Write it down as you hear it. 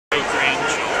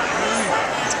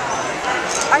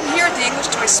the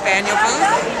English to a Spaniel booth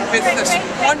with this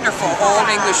wonderful Old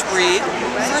English breed.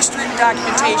 First written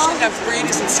documentation of the breed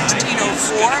is in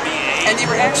 1604, and they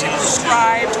were actually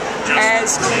prescribed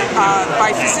as by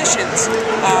physicians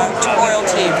to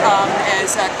royalty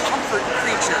as comfort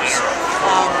creatures.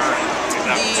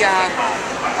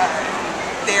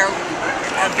 They're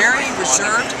a very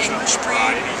reserved English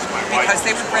breed because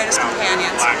they were bred as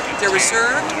companions. They're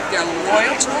reserved, they're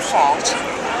loyal to a fault,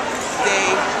 they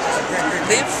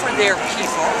live for their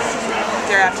people,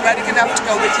 they're athletic enough to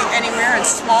go with you anywhere and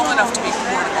small enough to be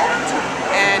portable.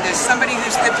 And as somebody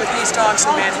who's lived with these dogs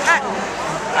in Manhattan,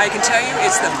 I can tell you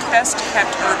it's the best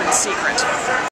kept urban secret.